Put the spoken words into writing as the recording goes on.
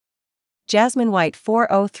Jasmine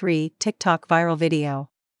white403 TikTok viral video.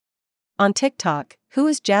 On TikTok, who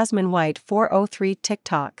is Jasmine white403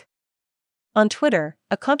 TikTok? On Twitter,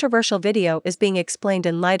 a controversial video is being explained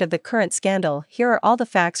in light of the current scandal. Here are all the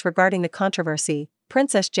facts regarding the controversy.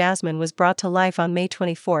 Princess Jasmine was brought to life on May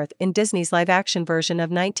 24 in Disney's live-action version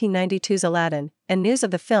of 1992's Aladdin, and news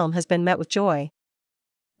of the film has been met with joy.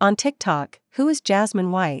 On TikTok, who is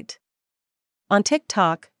Jasmine White? On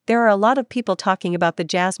TikTok, there are a lot of people talking about the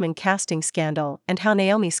Jasmine casting scandal and how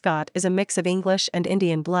Naomi Scott is a mix of English and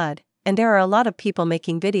Indian blood, and there are a lot of people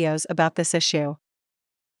making videos about this issue.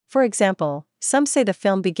 For example, some say the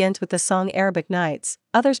film begins with the song Arabic Nights,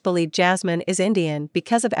 others believe Jasmine is Indian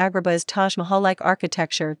because of Agrabah's Taj Mahal-like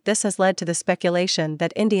architecture. This has led to the speculation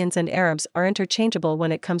that Indians and Arabs are interchangeable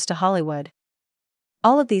when it comes to Hollywood.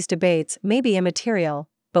 All of these debates may be immaterial,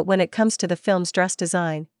 but when it comes to the film's dress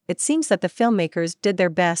design, it seems that the filmmakers did their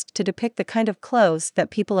best to depict the kind of clothes that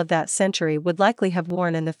people of that century would likely have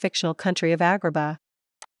worn in the fictional country of Agrabah.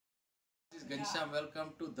 This is Ghanshyam. Welcome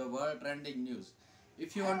to the World Trending News.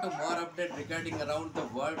 If you want more update regarding around the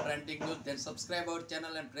world trending news, then subscribe our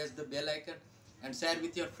channel and press the bell icon and share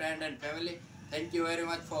with your friend and family. Thank you very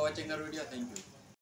much for watching our video. Thank you.